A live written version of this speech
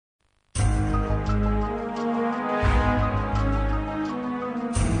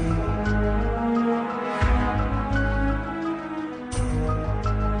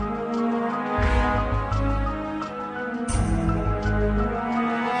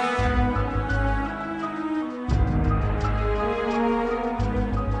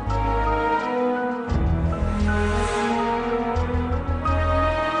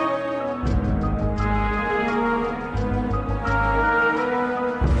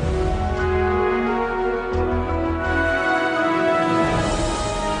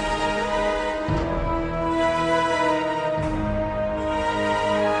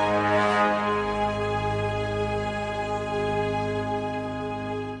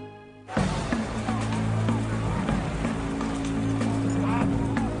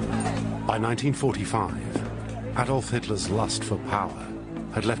By 1945, Adolf Hitler's lust for power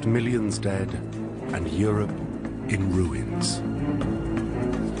had left millions dead and Europe in ruins.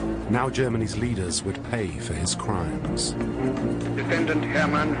 Now Germany's leaders would pay for his crimes. Defendant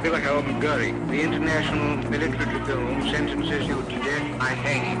Hermann Wilhelm Göring, the International Military Tribunal sentences you to death by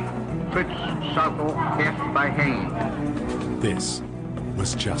hanging. Fritz Sauter, death by hanging. This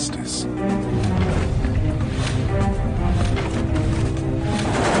was justice.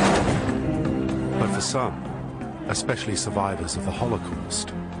 But for some, especially survivors of the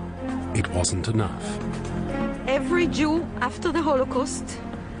Holocaust, it wasn't enough. Every Jew after the Holocaust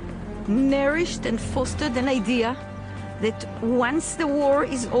nourished and fostered an idea that once the war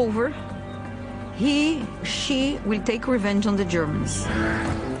is over, she will take revenge on the Germans.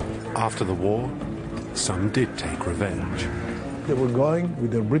 After the war, some did take revenge. They were going with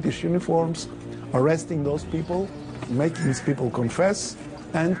their British uniforms, arresting those people, making these people confess,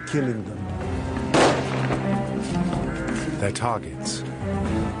 and killing them. Their targets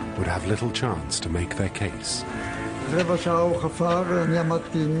would have little chance to make their case. רבע שעה הוא חפר, אני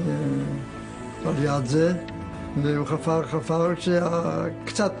עמדתי על יד זה, והוא חפר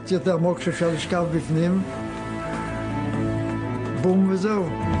קצת יותר עמוק שאפשר לשכב בפנים, בום וזהו.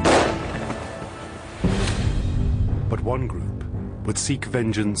 But one group would seek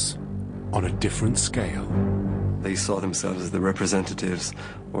vengeance on a different scale. They saw themselves as the representatives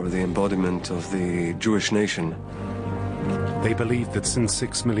or the embodiment of the Jewish nation. They believed that since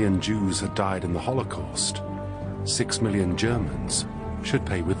 6 million Jews had died in the Holocaust, 6 million Germans should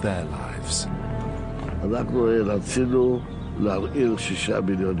pay with their lives. אנחנו רצינו להרעיל 6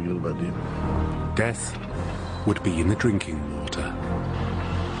 מיליון גרמנים. Death would be in the drinking water.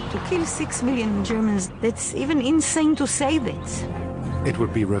 To kill 6 million Germans, that's even insane to say that. It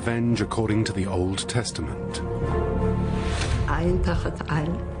would be revenge according to the Old Testament. עין תחת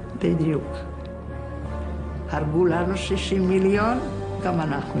עין, בדיוק. הרגו לנו 60 מיליון, גם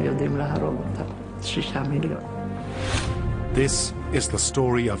אנחנו יודעים להרוג אותם, 6 מיליון. This is the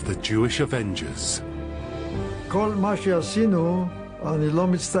story of the Jewish Avengers. כל מה שעשינו, אני לא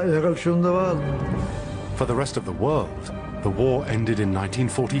מצטער על שום דבר. For the rest of the world, the war ended in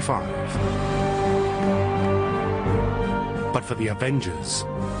 1945. But for the Avengers,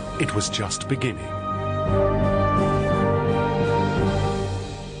 it was just beginning.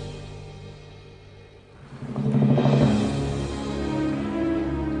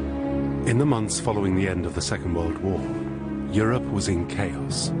 In the months following the end of the Second World War, Europe was in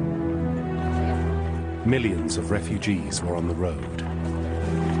chaos. Millions of refugees were on the road.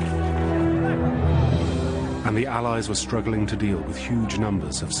 And the Allies were struggling to deal with huge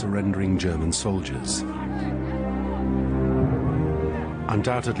numbers of surrendering German soldiers.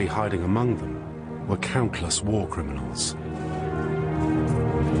 Undoubtedly hiding among them were countless war criminals.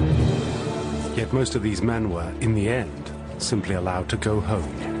 Yet most of these men were, in the end, simply allowed to go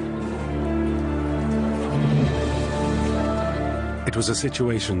home. It was a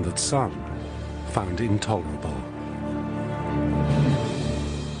situation that some found intolerable.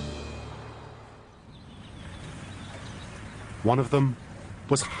 One of them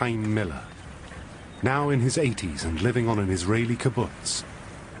was Chaim Miller, now in his 80s and living on an Israeli kibbutz.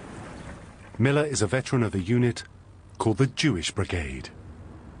 Miller is a veteran of a unit called the Jewish Brigade.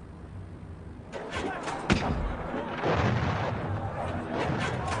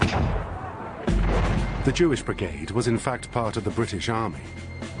 The Jewish Brigade was in fact part of the British Army,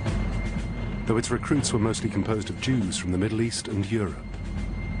 though its recruits were mostly composed of Jews from the Middle East and Europe.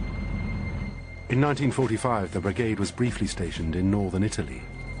 In 1945, the brigade was briefly stationed in northern Italy.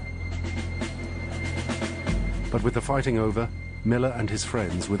 But with the fighting over, Miller and his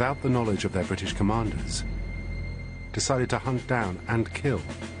friends, without the knowledge of their British commanders, decided to hunt down and kill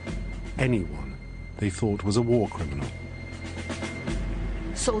anyone they thought was a war criminal.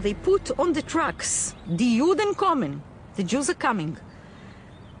 So they put on the trucks, the Juden kommen, the Jews are coming,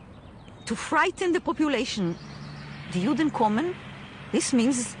 to frighten the population. The Juden kommen, this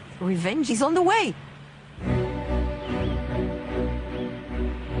means revenge is on the way.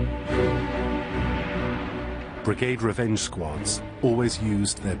 Brigade revenge squads always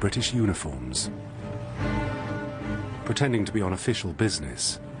used their British uniforms, pretending to be on official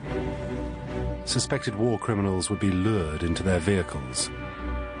business. Suspected war criminals would be lured into their vehicles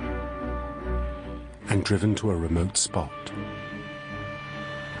and driven to a remote spot.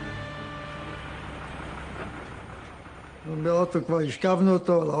 באוטו כבר השכבנו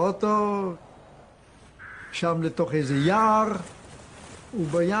אותו לאוטו, שם לתוך איזה יער,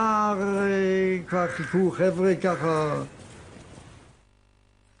 וביער כבר חיכו חבר'ה ככה,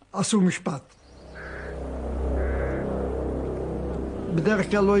 עשו משפט.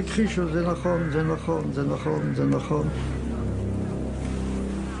 בדרך כלל לא הכחישו, זה נכון, זה נכון, זה נכון, זה נכון.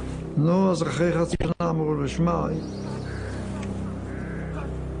 נו, אז אחרי חצי שנה אמרו לו, שמע,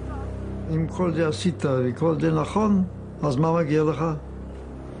 אם כל זה עשית וכל זה נכון, אז מה מגיע לך?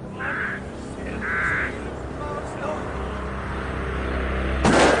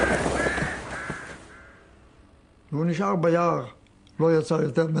 והוא נשאר ביער, לא יצא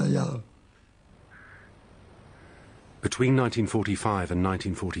יותר מהיער. Between 1945 and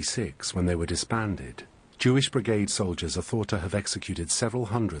 1946, when they were disbanded, Jewish brigade soldiers are thought to have executed several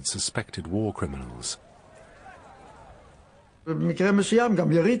hundred suspected war criminals. במקרה מסוים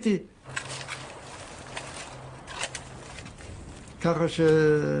גם יריתי. ככה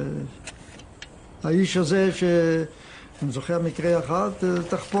שהאיש הזה, אני זוכר מקרה אחד,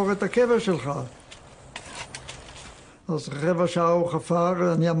 תחפור את הקבר שלך. אז רבע שעה הוא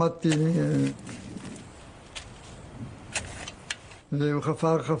חפר, אני עמדתי, והוא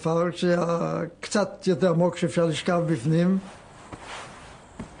חפר, כשהיה קצת יותר עמוק שאפשר לשכב בפנים.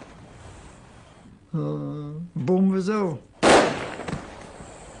 בום וזהו.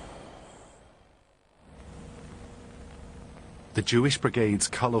 The Jewish brigade's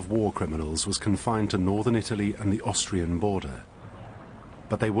cull of war criminals was confined to northern Italy and the Austrian border.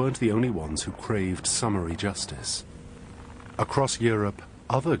 But they weren't the only ones who craved summary justice. Across Europe,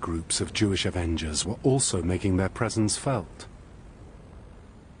 other groups of Jewish avengers were also making their presence felt.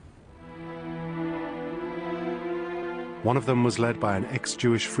 One of them was led by an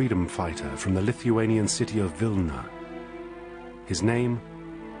ex-Jewish freedom fighter from the Lithuanian city of Vilna. His name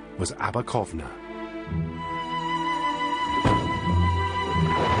was Abba Kovna.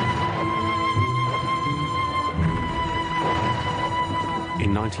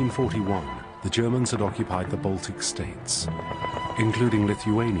 In 1941, the Germans had occupied the Baltic states, including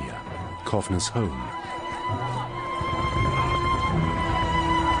Lithuania, Kovna's home.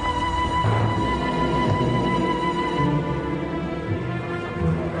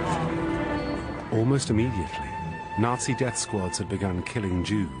 Almost immediately, Nazi death squads had begun killing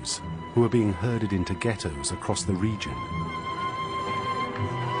Jews, who were being herded into ghettos across the region.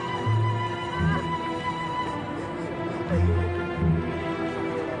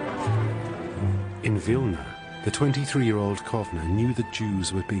 In Vilna, the 23-year-old Kovna knew that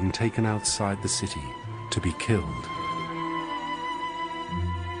Jews were being taken outside the city to be killed.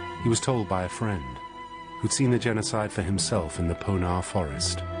 He was told by a friend who'd seen the genocide for himself in the Ponar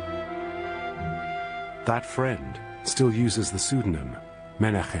forest. That friend still uses the pseudonym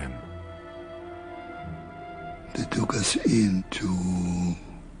Menachem. They took us in to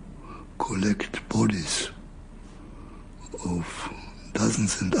collect bodies of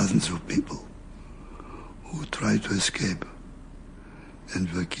dozens and dozens of people who tried to escape and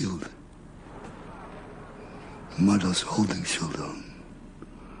were killed. Mothers holding children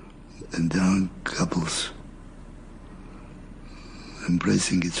and young couples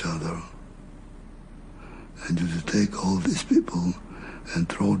embracing each other. And you to take all these people and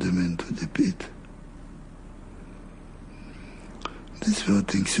throw them into the pit. These were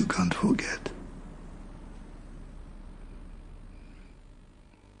things you can't forget.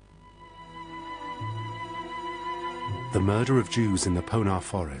 The murder of Jews in the Ponar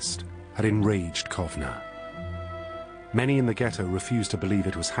forest had enraged Kovna. Many in the ghetto refused to believe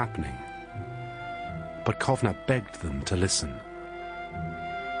it was happening, but Kovna begged them to listen.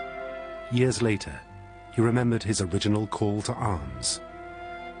 Years later, he remembered his original call to arms.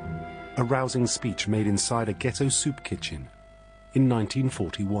 A rousing speech made inside a ghetto soup kitchen in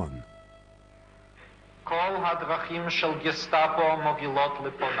 1941. כל הדרכים של גסטאפו מובילות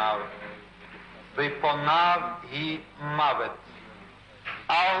לפוניו, ופוניו היא מוות.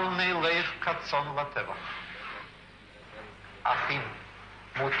 אל נלך כצאן לטבח. אחים,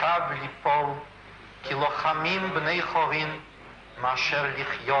 מוטב ליפול כלוחמים בני חורין, מאשר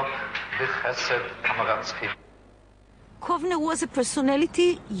לחיות בחסד המרצחים. Kovna was a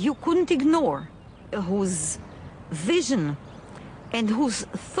personality you couldn't ignore, whose vision and whose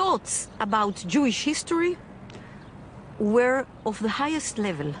thoughts about Jewish history were of the highest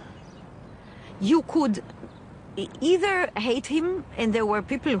level. You could either hate him, and there were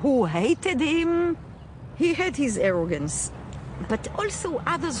people who hated him. He had his arrogance, but also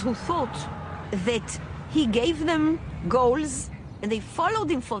others who thought that he gave them goals and they followed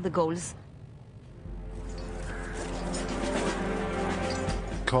him for the goals.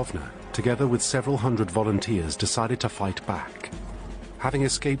 Kovna, together with several hundred volunteers, decided to fight back. Having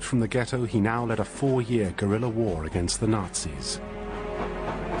escaped from the ghetto, he now led a 4-year guerrilla war against the Nazis,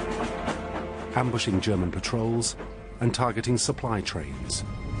 ambushing German patrols and targeting supply trains.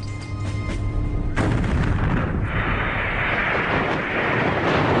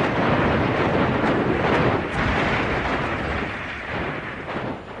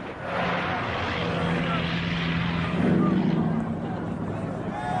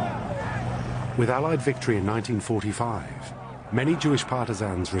 With Allied victory in 1945, many Jewish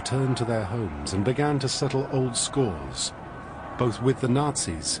partisans returned to their homes and began to settle old scores, both with the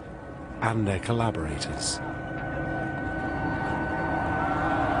Nazis and their collaborators.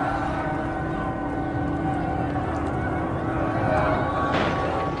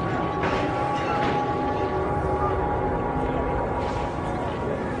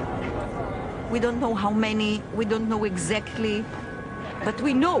 We don't know how many, we don't know exactly, but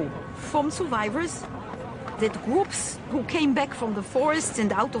we know from survivors that groups who came back from the forests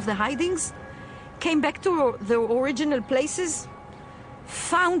and out of the hidings came back to their original places,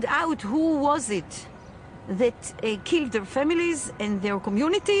 found out who was it that killed their families and their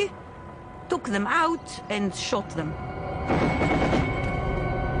community, took them out and shot them.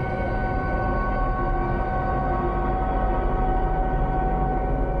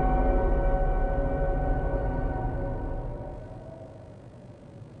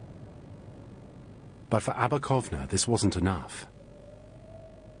 But for Abba Kovner, this wasn't enough.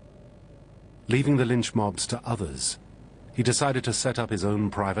 Leaving the lynch mobs to others, he decided to set up his own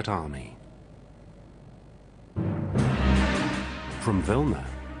private army. From Vilna,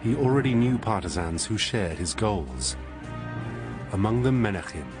 he already knew partisans who shared his goals. Among them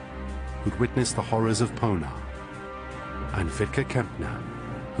Menachem, who'd witnessed the horrors of Ponar, and Vitka Kempner,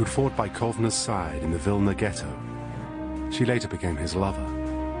 who'd fought by Kovner's side in the Vilna ghetto. She later became his lover.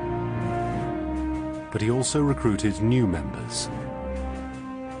 But he also recruited new members.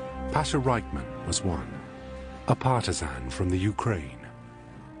 Pasha Reichman was one, a partisan from the Ukraine.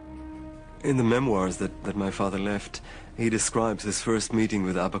 In the memoirs that my father left, he describes his first meeting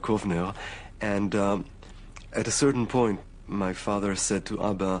with Abba Kovner, and at a certain point, my father said to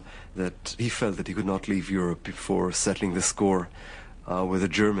Abba that he felt that he could not leave Europe before settling the score with the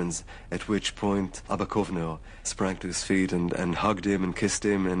Germans, at which point Abba Kovner sprang to his feet and hugged him and kissed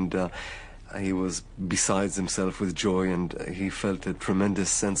him, and he was besides himself with joy, and he felt a tremendous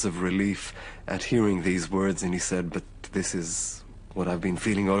sense of relief at hearing these words, and he said, but this is what I've been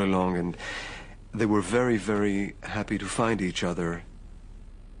feeling all along, and they were very, very happy to find each other.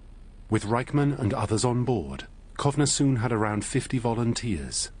 With Reichman and others on board, Kovner soon had around 50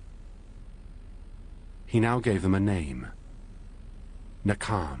 volunteers. He now gave them a name.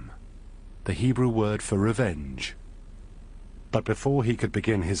 Nakam, the Hebrew word for revenge. But before he could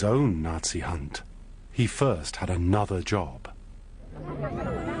begin his own Nazi hunt, he first had another job.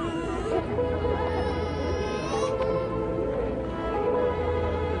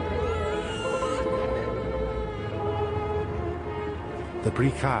 The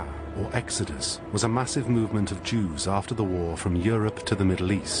Brika, or Exodus, was a massive movement of Jews after the war from Europe to the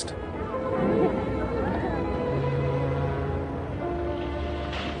Middle East.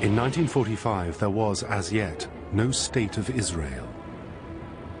 In 1945, there was, as yet, no state of Israel.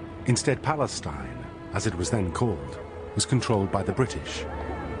 Instead, Palestine, as it was then called, was controlled by the British.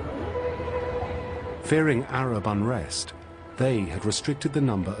 Fearing Arab unrest, they had restricted the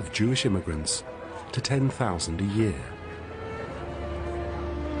number of Jewish immigrants to 10,000 a year.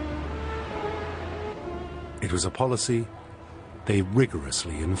 It was a policy they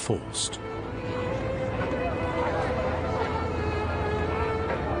rigorously enforced.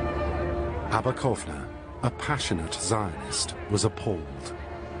 Abba Kovner, a passionate Zionist, was appalled.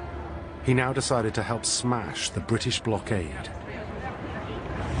 He now decided to help smash the British blockade.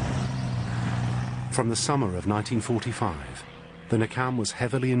 From the summer of 1945, the Nakam was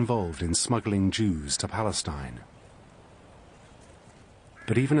heavily involved in smuggling Jews to Palestine.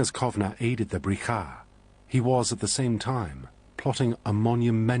 But even as Kovner aided the Brika, he was at the same time plotting a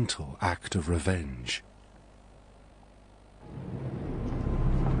monumental act of revenge.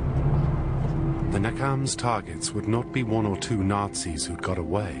 The Nakam's targets would not be one or two Nazis who'd got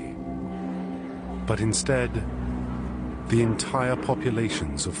away, but instead the entire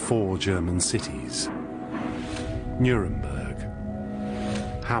populations of 4 German cities: Nuremberg,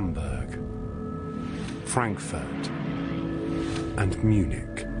 Hamburg, Frankfurt, and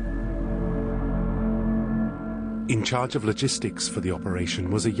Munich. In charge of logistics for the operation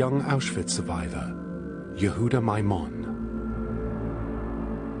was a young Auschwitz survivor, Yehuda Maimon.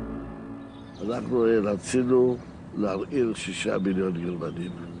 אנחנו רצינו להרעיל 6 מיליון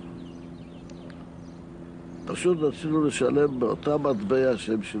גרמנים. פשוט רצינו לשלם באותה מטבע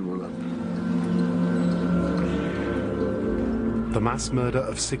שהם שילמו לנו. The mass murder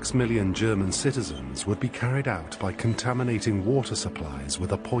of 6 million German citizens would be carried out by contaminating water supplies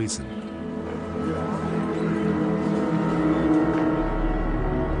with a poison.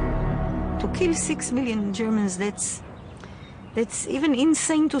 To kill 6 million Germans, that's even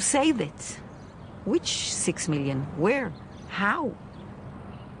insane to say that. Which 6 million? Where? How?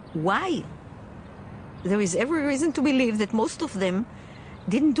 Why? there is every reason to believe that most of them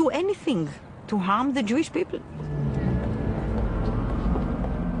didn't do anything to harm the Jewish people.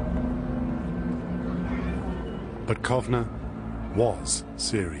 But Kovner was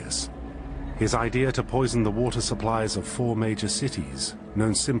serious. His idea to poison the water supplies of 4 major cities,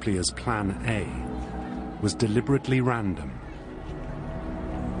 known simply as Plan A, was deliberately random.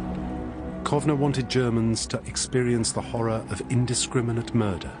 Kovner wanted Germans to experience the horror of indiscriminate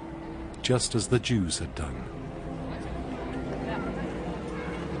murder, just as the Jews had done.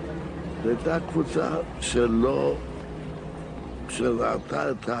 הייתה קבוצה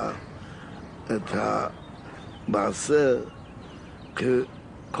שראתה את המעשה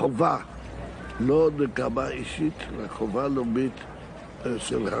כחובה, לא נקמה אישית, אלא חובה לאומית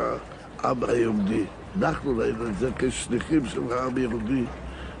של העם היהודי. אנחנו ראינו את זה כשליחים של העם היהודי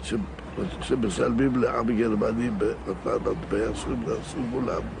שמשלמים לעם הגרמני במתן מטבע שנעשו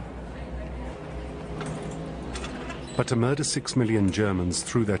מולם. But to murder 6 million Germans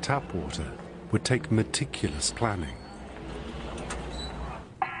through their tap water would take meticulous planning.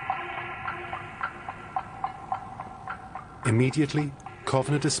 Immediately,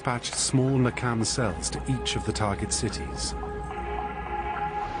 Kovner dispatched small Nakam cells to each of the target cities.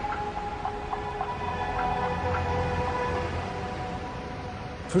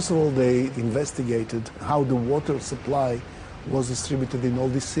 First of all, they investigated how the water supply was distributed in all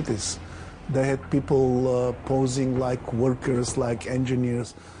these cities. They had people posing like workers, like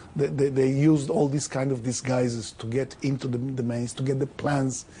engineers. They used all these kind of disguises to get into the mains, to get the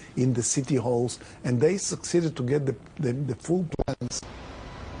plans in the city halls, and they succeeded to get the full plans.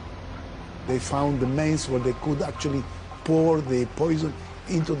 They found the mains where they could actually pour the poison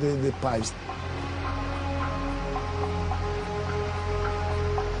into the pipes.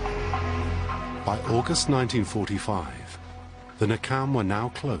 By August 1945, the Nakam were now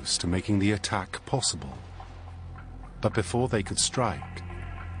close to making the attack possible. But before they could strike,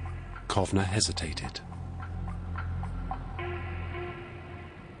 Kovner hesitated.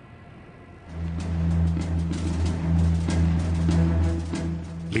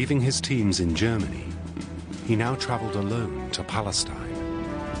 Leaving his teams in Germany, he now traveled alone to Palestine.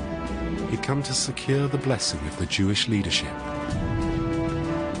 He'd come to secure the blessing of the Jewish leadership.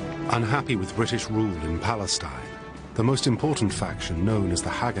 Unhappy with British rule in Palestine, the most important faction, known as the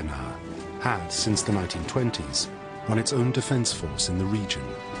Haganah, had, since the 1920s, run its own defense force in the region.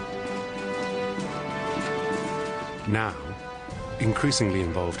 Now, increasingly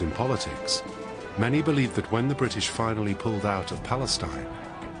involved in politics, many believed that when the British finally pulled out of Palestine,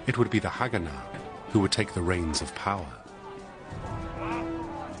 it would be the Haganah who would take the reins of power.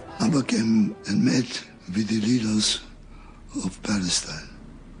 Abba came and met with the leaders of Palestine.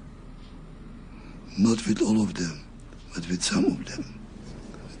 Not with all of them, but with some of them.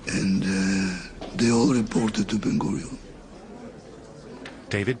 And they all reported to Ben-Gurion.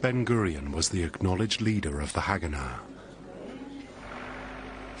 David Ben-Gurion was the acknowledged leader of the Haganah.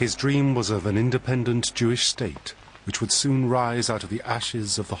 His dream was of an independent Jewish state which would soon rise out of the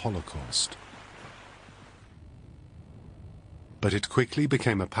ashes of the Holocaust. But it quickly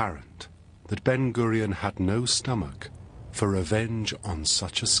became apparent that Ben-Gurion had no stomach for revenge on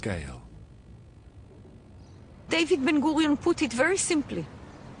such a scale. David Ben-Gurion put it very simply.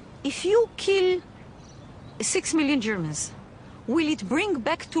 If you kill 6 million Germans, will it bring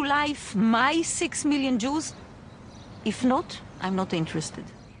back to life my 6 million Jews? If not, I'm not interested.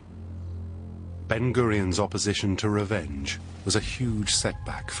 Ben-Gurion's opposition to revenge was a huge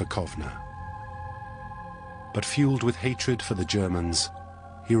setback for Kovner. But fueled with hatred for the Germans,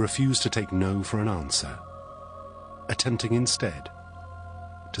 he refused to take no for an answer, attempting instead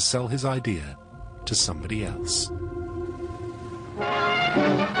to sell his idea to somebody else.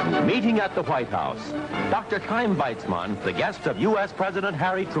 Meeting at the White House, Dr. Chaim Weizmann, the guest of U.S. President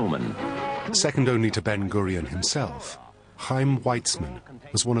Harry Truman. Second only to Ben-Gurion himself, Chaim Weizmann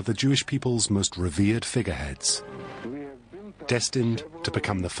was one of the Jewish people's most revered figureheads. Destined to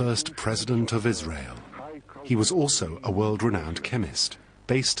become the first president of Israel, he was also a world-renowned chemist,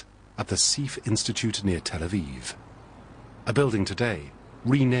 based at the Sase Institute near Tel Aviv, a building today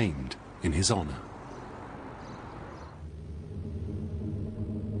renamed in his honor.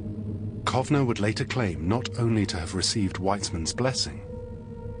 Kovner would later claim not only to have received Weizmann's blessing,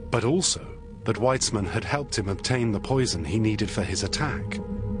 but also that Weizmann had helped him obtain the poison he needed for his attack.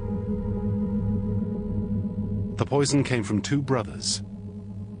 The poison came from 2 brothers,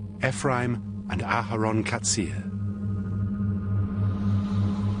 Ephraim and Aharon Katzir.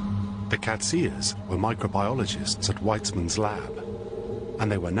 The Katzirs were microbiologists at Weizmann's lab,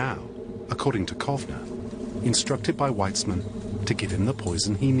 and they were now, according to Kovner, instructed by Weizmann to give him the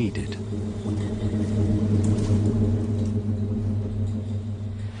poison he needed.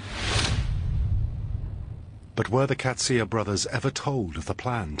 were the Katsiya brothers ever told of the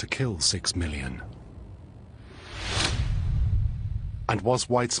plan to kill 6 million? And was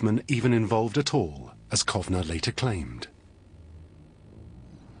Weizmann even involved at all, as Kovner later claimed?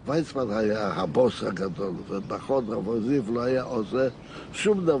 ויצמן היה הבוס הגדול, ומכון רב-זיו לא היה עושה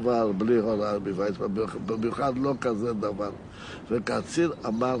שום דבר בלי הוראה מוויצמן, במיוחד לא כזה דבר. וקצין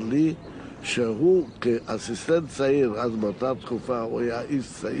אמר לי שהוא כאסיסטנט צעיר, אז באותה תקופה הוא היה איש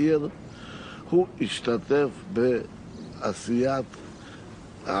צעיר, הוא השתתף בעשיית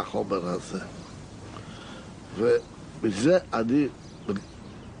החומר הזה. ומזה אני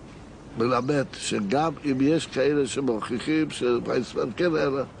מלמד שגם אם יש כאלה שמוכיחים שוויצמן כן היה,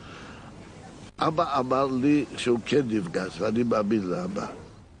 אבא אמר לי שהוא כן נפגש, ואני מאמין לאבא.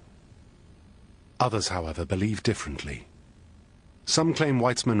 Others, however, believe differently. Some claim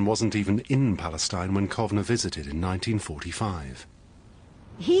Weizmann wasn't even in Palestine when Kovner visited in 1945.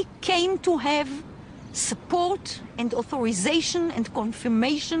 He came to have support and authorization and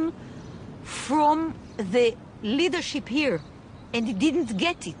confirmation from the leadership here, and he didn't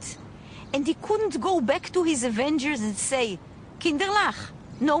get it. And he couldn't go back to his Avengers and say, Kinderlach,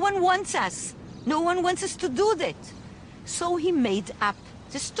 no one wants us. No one wants us to do that. So he made up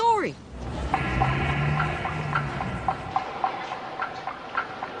the story.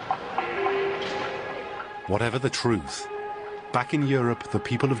 Whatever the truth, back in Europe, the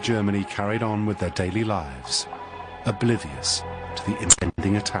people of Germany carried on with their daily lives, oblivious to the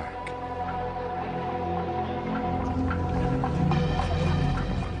impending attack.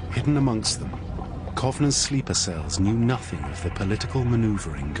 Hidden amongst them, Kovner's sleeper cells knew nothing of the political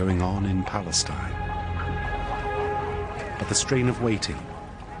maneuvering going on in Palestine. But the strain of waiting,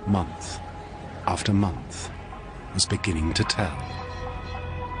 month after month, was beginning to tell.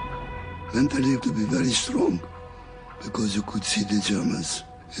 Mentally you have to be very strong, because you could see the Germans.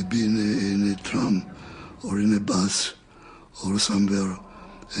 You'd be in a tram or in a bus or somewhere,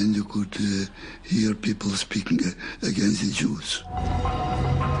 and you could hear people speaking against the Jews.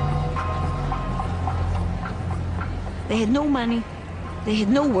 They had no money, they had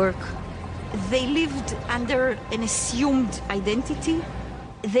no work, they lived under an assumed identity.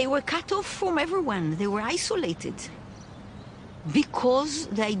 They were cut off from everyone, they were isolated. Because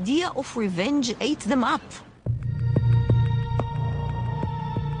the idea of revenge ate them up.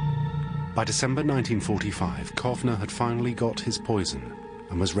 By December 1945, Kovner had finally got his poison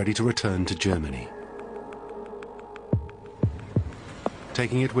and was ready to return to Germany.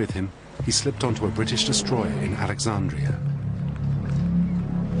 Taking it with him, he slipped onto a British destroyer in Alexandria.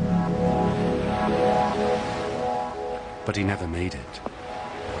 But he never made it.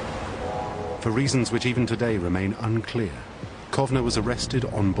 For reasons which even today remain unclear, Kovner was arrested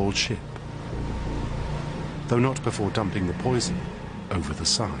on board ship, though not before dumping the poison over the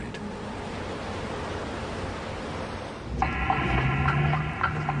side.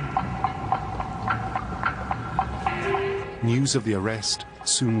 News of the arrest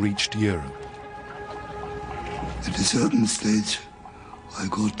soon reached Europe. At a certain stage, I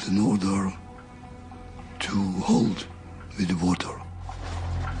got an order to hold with the water.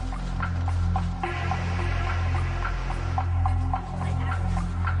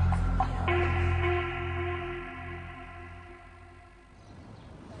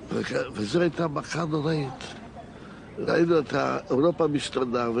 וזו הייתה מכה נוראית. ראינו את אירופה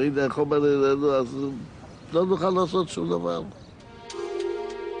משתנה, והנה החומר אלינו, אז לא נוכל לעשות שום דבר.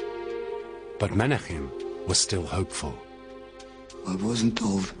 But Menachem was still hopeful. I wasn't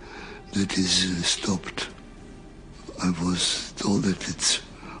told that it's stopped. I was told that it's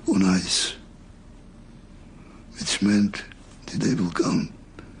on ice, which meant the day will come,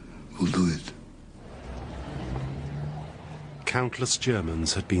 we'll do it. Countless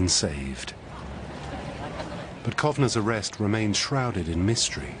Germans had been saved. But Kovner's arrest remained shrouded in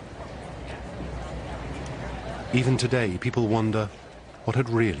mystery. Even today, people wonder what had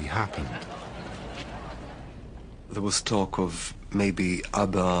really happened. There was talk of maybe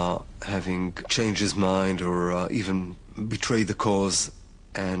Abba having changed his mind or even betrayed the cause,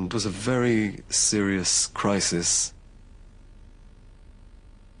 and it was a very serious crisis.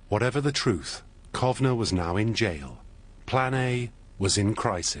 Whatever the truth, Kovner was now in jail. Plan A was in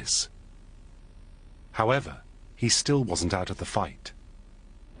crisis. However, he still wasn't out of the fight.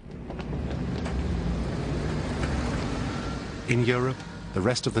 In Europe, the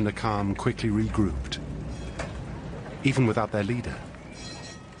rest of the Nakam quickly regrouped. Even without their leader,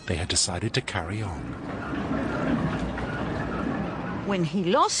 they had decided to carry on. When he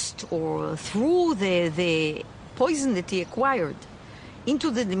lost or threw the poison that he acquired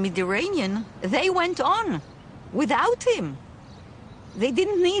into the Mediterranean, they went on without him. They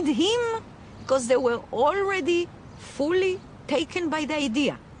didn't need him because they were already fully taken by the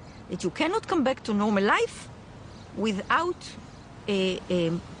idea that you cannot come back to normal life without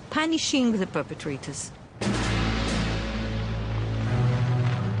punishing the perpetrators.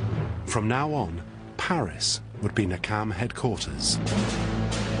 From now on, Paris would be Nakam headquarters.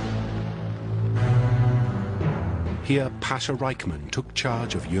 Here, Pasha Reichmann took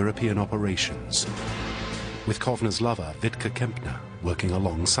charge of European operations, with Kovner's lover, Wittke Kempner, working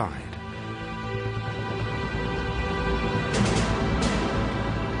alongside.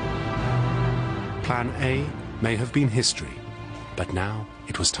 Plan A may have been history, but now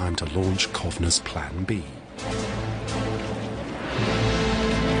it was time to launch Kovner's Plan B.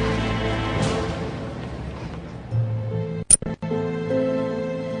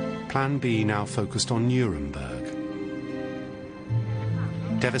 Plan B now focused on Nuremberg.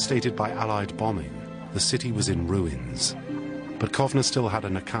 Devastated by Allied bombing, the city was in ruins, but Kovner still had a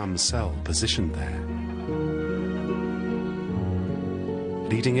Nakam cell positioned there.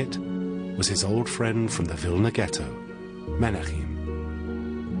 Leading it was his old friend from the Vilna ghetto, Menachem.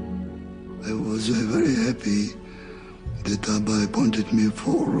 I was very happy that Abba appointed me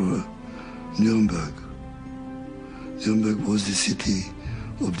for Nuremberg. Nuremberg was the city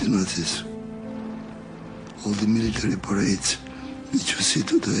of the Nazis. All the military parades which you see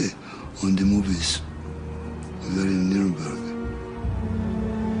today on the movies were in Nuremberg.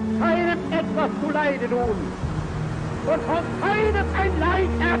 Keinem etwas zu Leide tun und von keinem ein Leid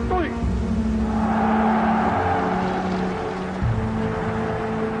erdulden.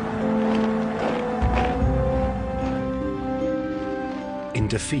 In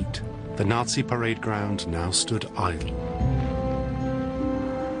defeat, the Nazi parade ground now stood idle.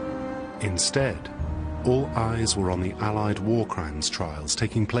 Instead, all eyes were on the Allied war crimes trials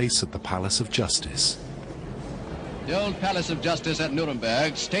taking place at the Palace of Justice. The old Palace of Justice at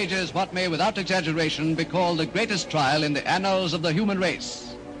Nuremberg stages what may without exaggeration be called the greatest trial in the annals of the human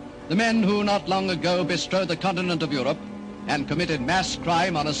race. The men who not long ago bestrode the continent of Europe and committed mass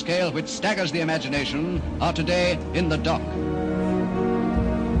crime on a scale which staggers the imagination are today in the dock.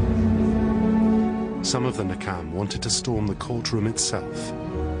 Some of the Nakam wanted to storm the courtroom itself,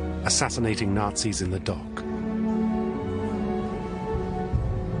 assassinating Nazis in the dock.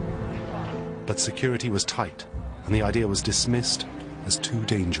 But security was tight, and the idea was dismissed as too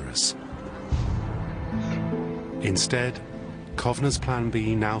dangerous. Instead, Kovner's Plan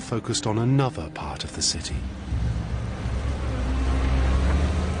B now focused on another part of the city.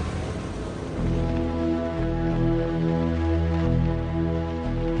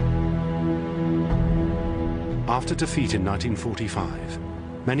 After defeat in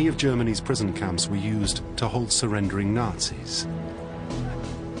 1945, many of Germany's prison camps were used to hold surrendering Nazis.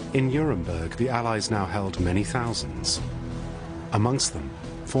 In Nuremberg, the Allies now held many thousands. Amongst them,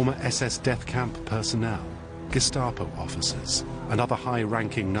 former SS death camp personnel, Gestapo officers, and other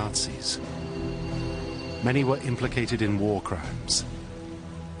high-ranking Nazis. Many were implicated in war crimes,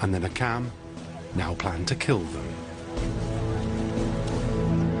 and the Nakam now planned to kill them.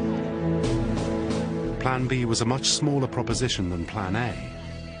 Plan B was a much smaller proposition than Plan A,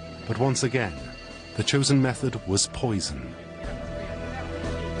 but once again, the chosen method was poison.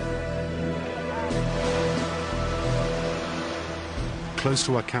 Close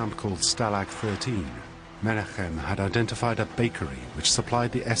to a camp called Stalag 13, Menachem had identified a bakery which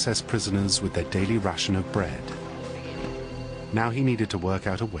supplied the SS prisoners with their daily ration of bread. Now he needed to work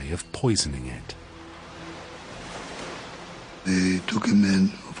out a way of poisoning it. They took a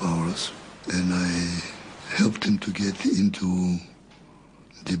man of ours, and I helped him to get into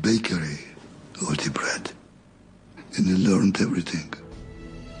the bakery or the bread, and he learned everything.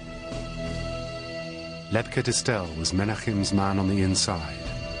 Lebke Distel was Menachem's man on the inside.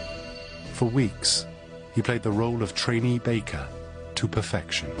 For weeks, he played the role of trainee baker to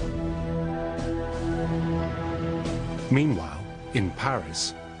perfection. Meanwhile, in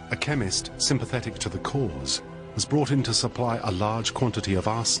Paris, a chemist sympathetic to the cause was brought in to supply a large quantity of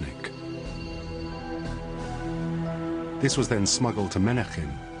arsenic. This was then smuggled to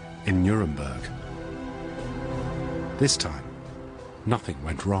Menachem in Nuremberg. This time, nothing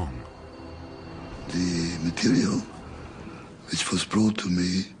went wrong. The material which was brought to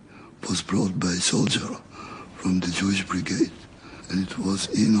me was brought by a soldier from the Jewish brigade, and it was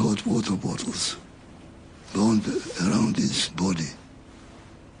in hot water bottles bound around his body.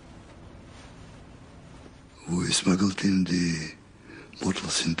 We smuggled in the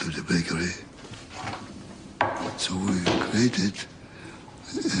bottles into the bakery. So we created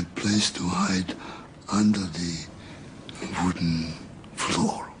a place to hide under the wooden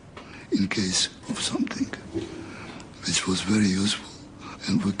floor in case of something, which was very useful.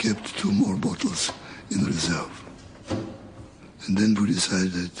 and we kept 2 more bottles in reserve. And then we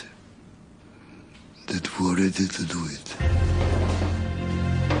decided that we were ready to do it.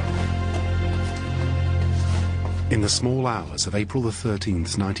 In the small hours of April the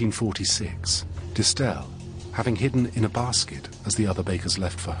 13th, 1946, Distel, having hidden in a basket as the other bakers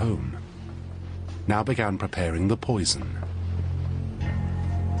left for home, now began preparing the poison.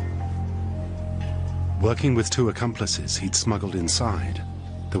 Working with 2 accomplices he'd smuggled inside,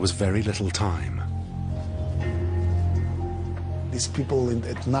 there was very little time. These people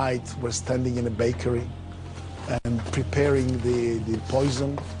at night were standing in a bakery and preparing the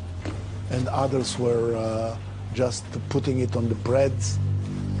poison, and others were just putting it on the breads.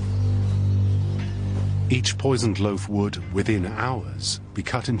 Each poisoned loaf would, within hours, be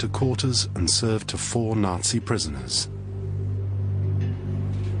cut into quarters and served to 4 Nazi prisoners.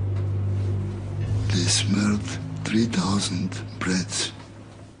 They smelled 3,000 breads,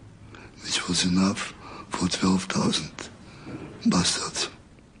 which was enough for 12,000 bastards.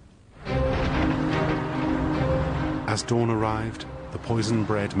 As dawn arrived, the poisoned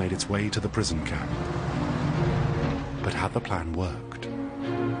bread made its way to the prison camp. But had the plan worked?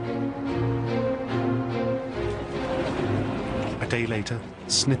 A day later,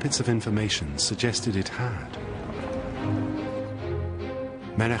 snippets of information suggested it had.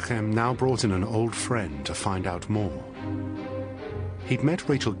 Menachem now brought in an old friend to find out more. He'd met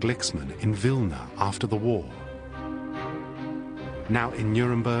Rachel Glicksman in Vilna after the war. Now in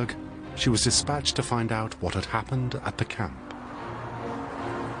Nuremberg, she was dispatched to find out what had happened at the camp.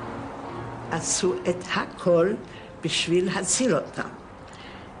 עשו את הכל בשביל להציל אותם.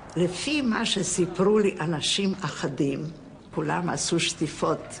 לפי מה שסיפרו לי אנשים אחדים, כולם עשו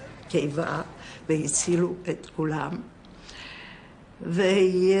שטיפות קיבה והצילו את כולם.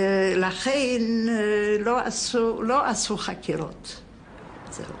 ולכן לא עשו חקירות.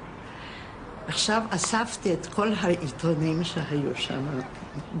 זהו. עכשיו אספתי את כל העיתונים שהיו שם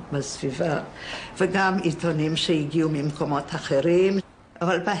בסביבה, וגם עיתונים שהגיעו ממקומות אחרים,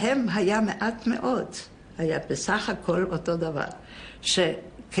 אבל בהם היה מעט מאוד. היה בסך הכל אותו דבר,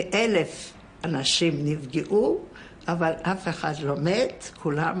 שכ1,000 אנשים נפגעו, אבל אף אחד לא מת,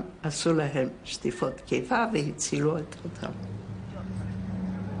 כולם עשו להם שטיפות קיבה והצילו אותם.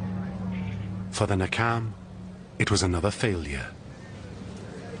 For the Nakam, it was another failure.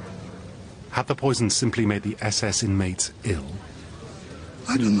 Had the poison simply made the SS inmates ill?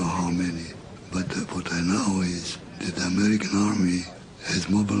 I don't know how many, but what I know is that the American army has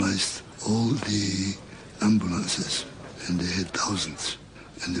mobilized all the ambulances, and they had thousands,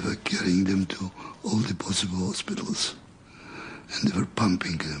 and they were carrying them to all the possible hospitals, and they were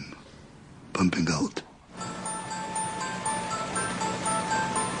pumping them, pumping out.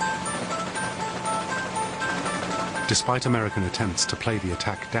 Despite American attempts to play the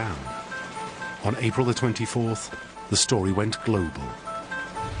attack down, on April the 24th, the story went global.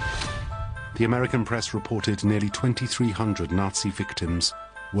 The American press reported nearly 2,300 Nazi victims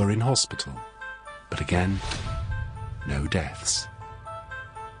were in hospital, but again, no deaths.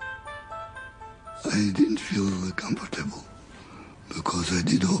 I didn't feel comfortable because I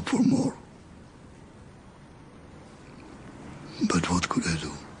did hope for more. But what could I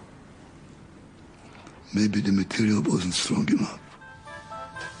do? Maybe the material wasn't strong enough.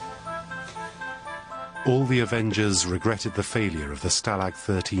 All the Avengers regretted the failure of the Stalag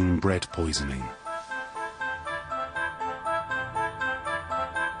 13 bread poisoning.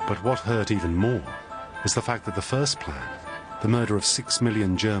 But what hurt even more was the fact that the first plan, the murder of 6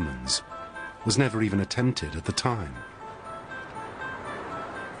 million Germans, was never even attempted at the time.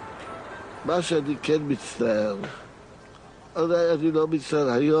 מה שאני כן מצטער, אני לא מצטער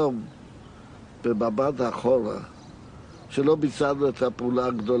היום, במבט אחורה, שלא ביצענו את הפעולה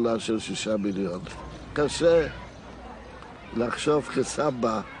הגדולה של 6 מיליון. קשה לחשוב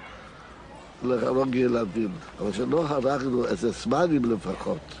כסבא להרוג ילדים, אבל שלא הרגנו איזה זמנים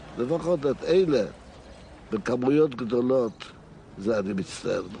לפחות את אלה, בכמויות גדולות, זה אני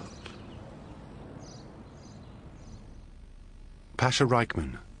מצטער מאוד. Pasha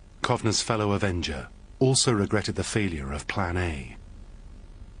Reichman, Kovner's fellow Avenger, also regretted the failure of Plan A.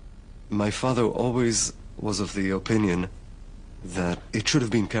 My father always was of the opinion that it should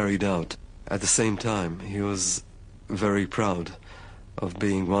have been carried out. At the same time, he was very proud of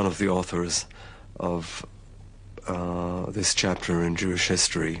being one of the authors of this chapter in Jewish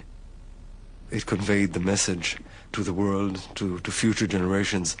history. It conveyed the message to the world, to future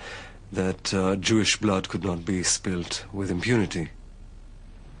generations, that Jewish blood could not be spilt with impunity.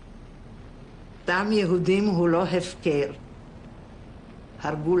 דם יהודים הוא לא הפקר.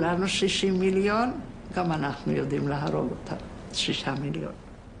 הרגו לנו 60 מיליון, גם אנחנו יודעים להרוג אותם. 6 מיליון.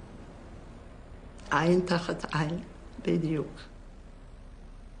 עין תחת עין, בדיוק.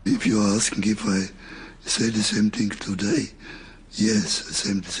 If you ask if I say the same thing today, yes, the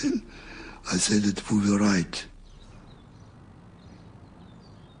same. I said that we were right.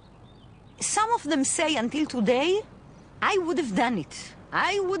 Some of them say until today, I would have done it.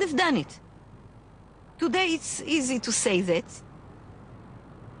 I would have done it. Today it's easy to say that.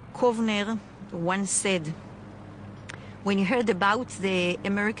 Kovner once said, when he heard about the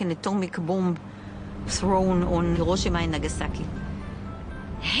American atomic bomb thrown on Hiroshima and Nagasaki,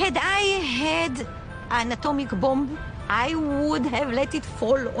 had I had an atomic bomb, I would have let it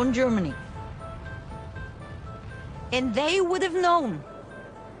fall on Germany. And they would have known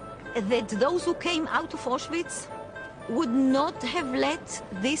that those who came out of Auschwitz would not have let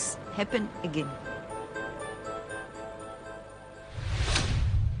this happen again.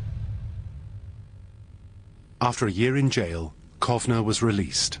 After a year in jail, Kovner was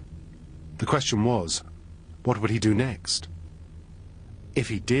released. The question was, what would he do next? If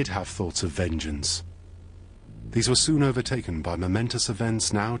he did have thoughts of vengeance, these were soon overtaken by momentous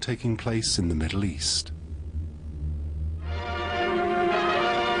events now taking place in the Middle East.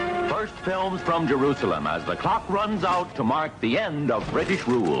 First films from Jerusalem as the clock runs out to mark the end of British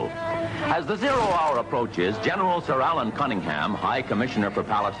rule. As the 0 hour approaches, General Sir Alan Cunningham, High Commissioner for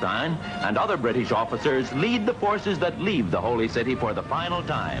Palestine, and other British officers lead the forces that leave the Holy City for the final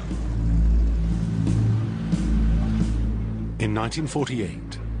time. In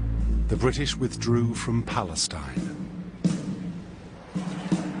 1948, the British withdrew from Palestine.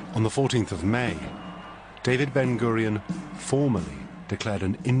 On the 14th of May, David Ben-Gurion formally declared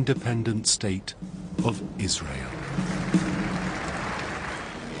an independent state of Israel.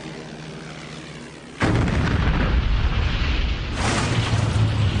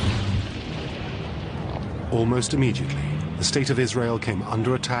 Almost immediately, the state of Israel came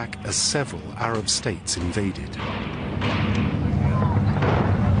under attack as several Arab states invaded.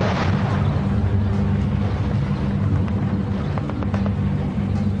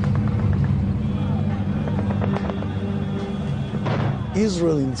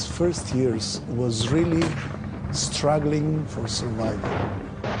 Israel in its first years was really struggling for survival.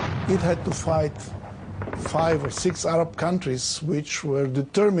 It had to fight 5 or 6 Arab countries which were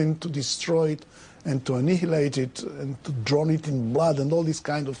determined to destroy it and to annihilate it and to drown it in blood and all these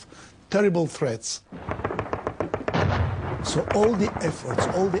kind of terrible threats. So all the efforts,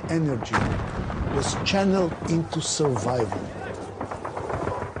 all the energy was channeled into survival.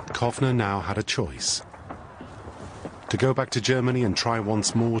 Kovner now had a choice: to go back to Germany and try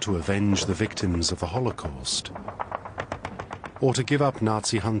once more to avenge the victims of the Holocaust, or to give up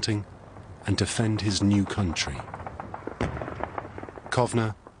Nazi hunting and defend his new country.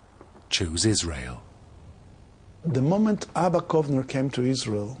 Kovner chose Israel. The moment Abba Kovner came to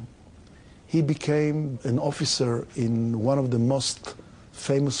Israel, he became an officer in one of the most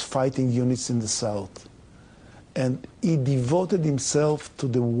famous fighting units in the south. And he devoted himself to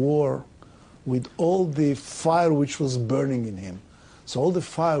the war with all the fire which was burning in him. So all the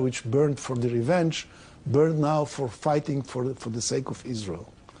fire which burned for the revenge burned now for fighting for the sake of Israel.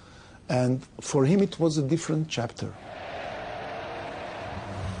 And for him it was a different chapter.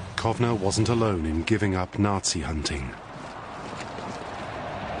 Kovner wasn't alone in giving up Nazi hunting.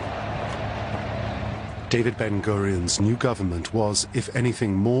 David Ben-Gurion's new government was, if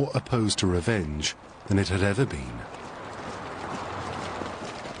anything, more opposed to revenge than it had ever been.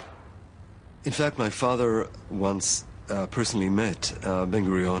 In fact, my father once personally met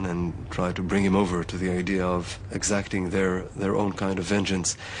Ben-Gurion and tried to bring him over to the idea of exacting their own kind of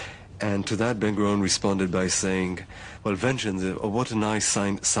vengeance. And to that, Ben-Gurion responded by saying, well, vengeance, what a nice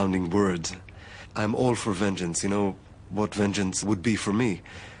sounding word. I'm all for vengeance. You know what vengeance would be for me?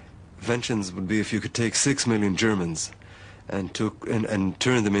 Vengeance would be if you could take 6 million Germans and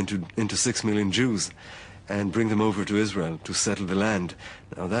turn them into 6 million Jews and bring them over to Israel to settle the land.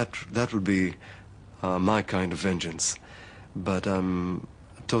 Now that would be my kind of vengeance. But I'm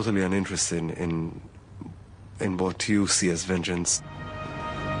totally uninterested in what you see as vengeance.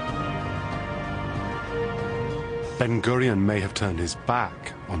 Ben-Gurion may have turned his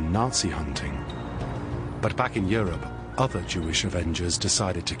back on Nazi hunting, but back in Europe, other Jewish avengers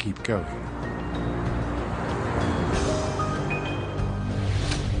decided to keep going.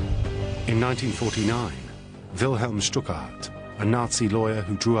 In 1949, Wilhelm Stuckart, a Nazi lawyer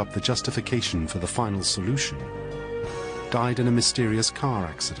who drew up the justification for the final solution, died in a mysterious car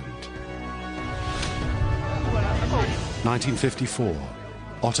accident. 1954,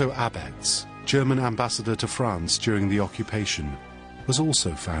 Otto Abetz, German ambassador to France during the occupation, was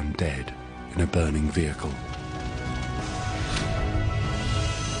also found dead in a burning vehicle.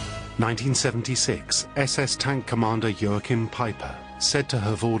 1976, SS tank commander Joachim Peiper, said to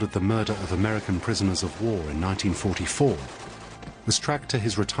have ordered the murder of American prisoners of war in 1944, was tracked to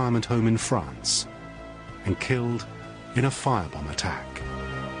his retirement home in France and killed in a firebomb attack.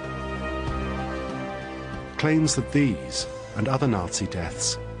 Claims that these and other Nazi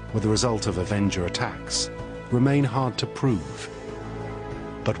deaths were the result of Avenger attacks remain hard to prove.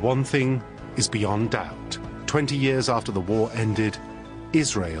 But one thing is beyond doubt. 20 years after the war ended,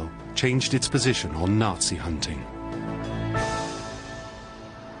 Israel changed its position on Nazi hunting.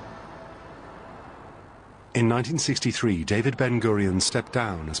 In 1963, David Ben-Gurion stepped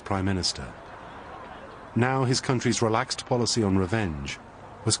down as Prime Minister. Now his country's relaxed policy on revenge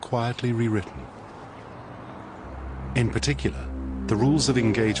was quietly rewritten. In particular, the rules of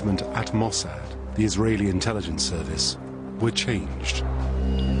engagement at Mossad, the Israeli intelligence service, were changed.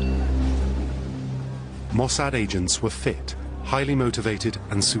 Mossad agents were fit, highly motivated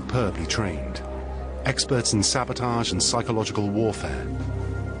and superbly trained. Experts in sabotage and psychological warfare.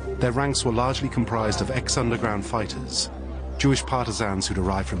 Their ranks were largely comprised of ex-underground fighters, Jewish partisans who'd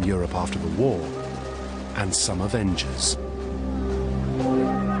arrived from Europe after the war, and some Avengers.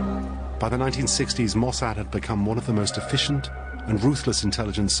 By the 1960s, Mossad had become one of the most efficient and ruthless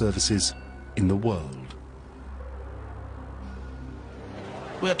intelligence services in the world.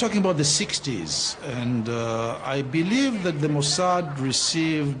 We are talking about the 60s, and I believe that the Mossad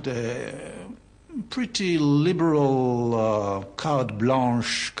received a pretty liberal carte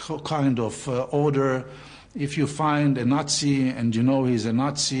blanche kind of order. If you find a Nazi and you know he's a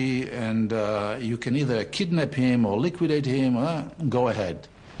Nazi and you can either kidnap him or liquidate him, go ahead.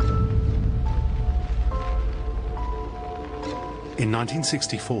 In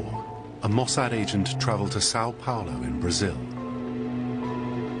 1964, a Mossad agent traveled to Sao Paulo in Brazil.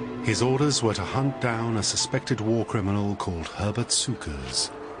 His orders were to hunt down a suspected war criminal called Herbert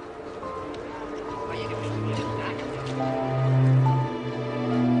Sukers.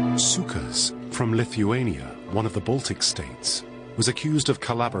 Sukers, from Lithuania, one of the Baltic states, was accused of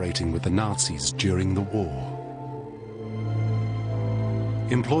collaborating with the Nazis during the war.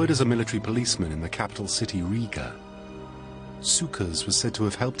 Employed as a military policeman in the capital city Riga, Sukers was said to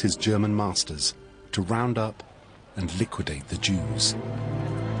have helped his German masters to round up and liquidate the Jews.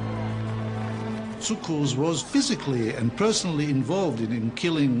 Sukers was physically and personally involved in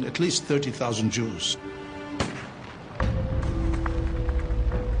killing at least 30,000 Jews.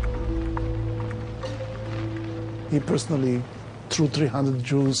 He personally threw 300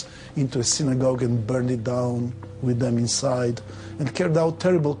 Jews into a synagogue and burned it down with them inside and carried out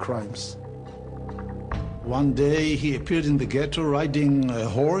terrible crimes. One day he appeared in the ghetto riding a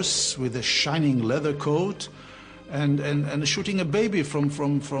horse with a shining leather coat and shooting a baby from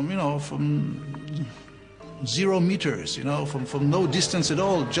 0 meters, from no distance at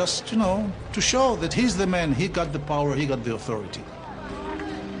all, just, to show that he's the man, he got the power, he got the authority.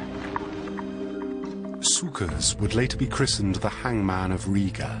 Sukers would later be christened the Hangman of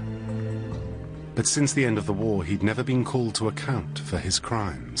Riga. But since the end of the war, he'd never been called to account for his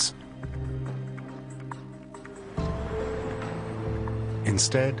crimes.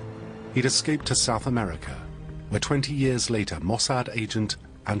 Instead, he'd escaped to South America, where 20 years later, Mossad agent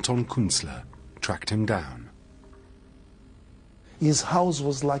Anton Kunzler tracked him down. His house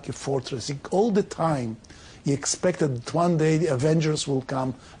was like a fortress. All the time, he expected that one day the Avengers will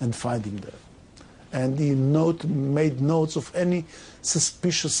come and find him there. And he made notes of any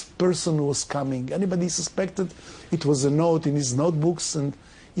suspicious person who was coming. Anybody suspected, it was a note in his notebooks, and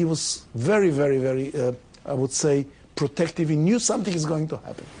he was very, very, very, I would say, protective. He knew something is going to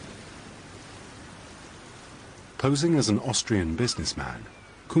happen. Posing as an Austrian businessman,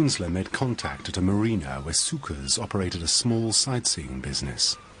 Kunzler made contact at a marina where Sukers operated a small sightseeing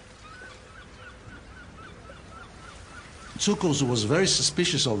business. Sukers was very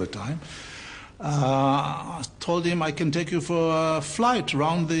suspicious all the time. I told him I can take you for a flight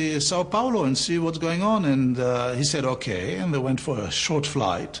around the Sao Paulo and see what's going on, and he said okay, and they went for a short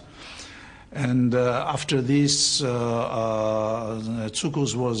flight. And after this,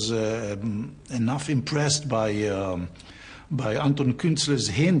 Sukers was enough impressed by Anton Kunzler's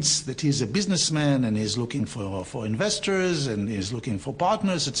hints that he's a businessman and he's looking for investors and he's looking for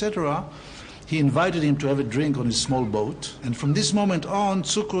partners, etc. He invited him to have a drink on his small boat. And from this moment on,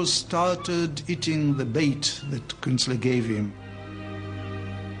 Sukers started eating the bait that Kunzler gave him.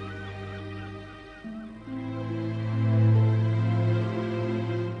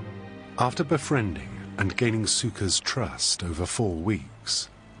 After befriending and gaining Sukers' trust over 4 weeks,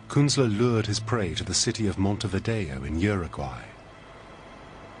 Kunzler lured his prey to the city of Montevideo in Uruguay.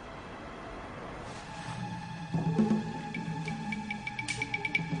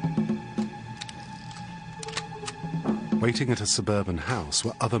 Waiting at a suburban house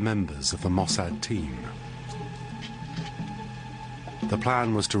were other members of the Mossad team. The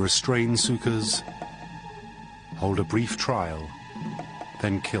plan was to restrain Sukas, hold a brief trial,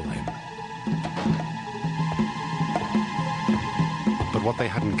 then kill him. But what they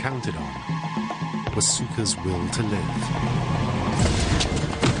hadn't counted on was Suka's will to live.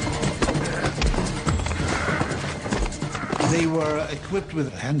 They were equipped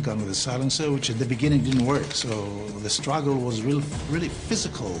with a handgun with a silencer, which at the beginning didn't work. So the struggle was really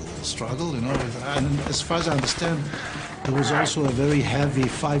physical struggle, you know. And as far as I understand, there was also a very heavy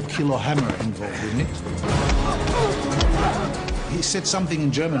 5-kilo hammer involved in it. He said something in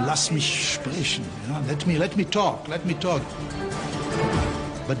German, "Lass mich sprechen," you know, let me talk.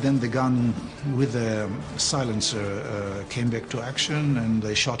 But then the gun with the silencer came back to action, and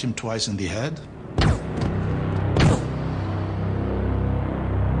they shot him twice in the head.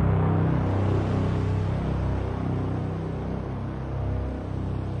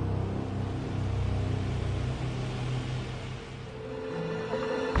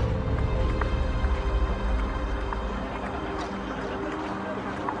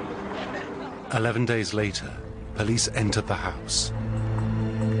 "11 days later, police entered the house.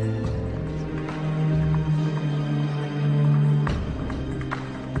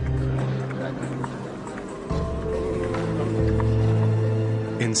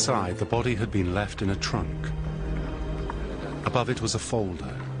 Inside, the body had been left in a trunk. Above it was a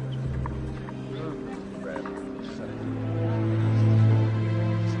folder.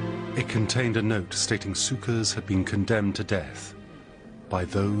 It contained a note stating Sukas had been condemned to death by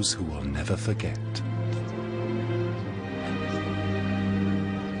those who will never forget.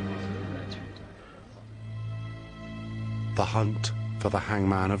 The hunt for the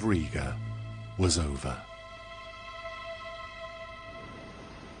hangman of Riga was over.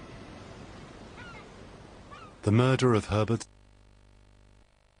 The murder of Herbert,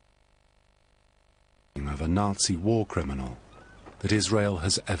 of a Nazi war criminal that Israel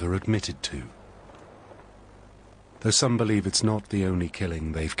has ever admitted to. Though some believe it's not the only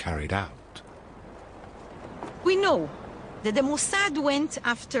killing they've carried out. We know that the Mossad went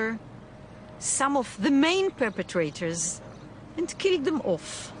after some of the main perpetrators and killed them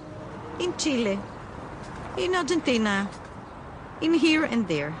off. In Chile, in Argentina, in here and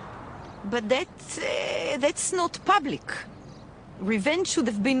there. But that's not public. Revenge should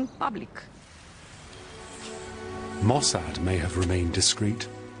have been public. Mossad may have remained discreet,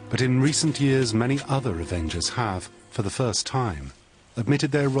 but in recent years many other avengers have, for the first time,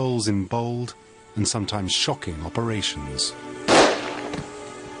 admitted their roles in bold and sometimes shocking operations.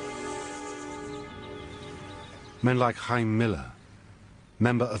 Men like Chaim Miller,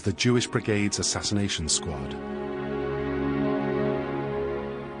 member of the Jewish Brigade's assassination squad.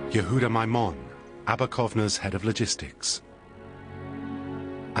 Yehuda Maimon, Abba Kovner's head of logistics.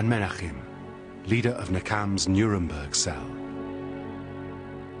 And Menachem, leader of Nekam's Nuremberg cell.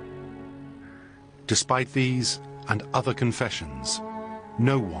 Despite these and other confessions,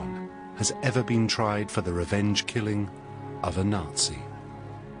 no one has ever been tried for the revenge killing of a Nazi.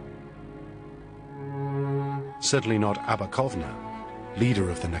 Certainly not Abba Kovner, leader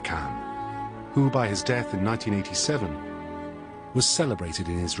of the Nekam, who by his death in 1987 was celebrated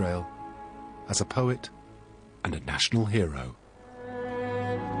in Israel as a poet and a national hero.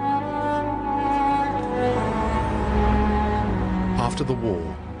 After the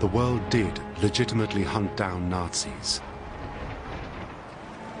war, the world did legitimately hunt down Nazis.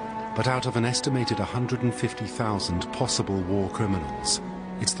 But out of an estimated 150,000 possible war criminals,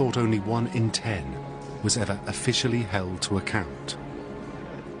 it's thought only 1 in 10 was ever officially held to account.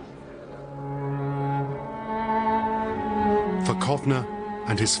 For Kovner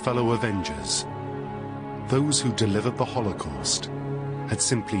and his fellow Avengers, those who delivered the Holocaust had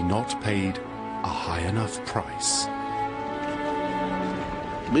simply not paid a high enough price.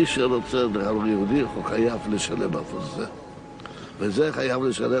 מי שרוצה להרוג יהודי הוא חייב לשלם עבור זה. וזה חייב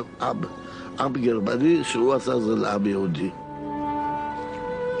לשלם עם גרמני שהוא עשה זה לעם יהודי.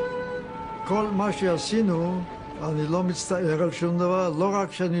 כל מה שעשינו, אני לא מצטער על שום דבר, לא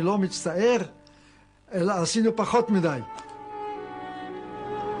רק שאני לא מצטער, אלא עשינו פחות מדי.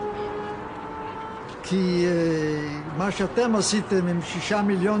 כי מה שאתם עשיתם עם 6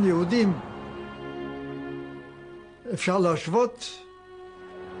 מיליון יהודים, אפשר להשוות?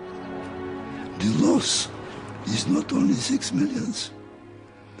 The loss is not only 6 millions,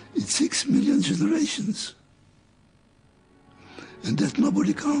 it's 6 million generations. And that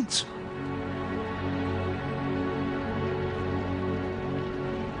nobody counts.